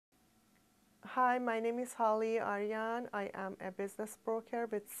Hi, my name is Hale Aryan. I am a business broker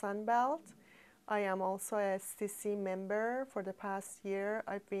with Sunbelt. I am also a STC member. For the past year,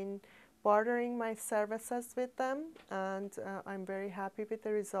 I've been bartering my services with them, and I'm very happy with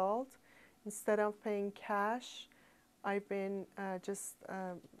the result. Instead of paying cash, I've been just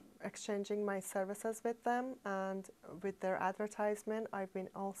exchanging my services with them, and with their advertisement, I've been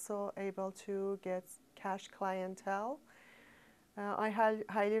also able to get cash clientele. I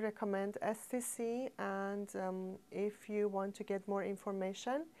highly recommend STC, and if you want to get more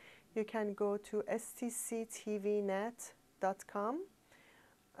information, you can go to stctvnet.com,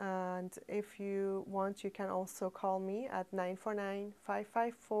 and if you want, you can also call me at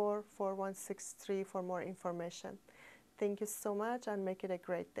 949-554-4163 for more information. Thank you so much, and make it a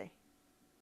great day.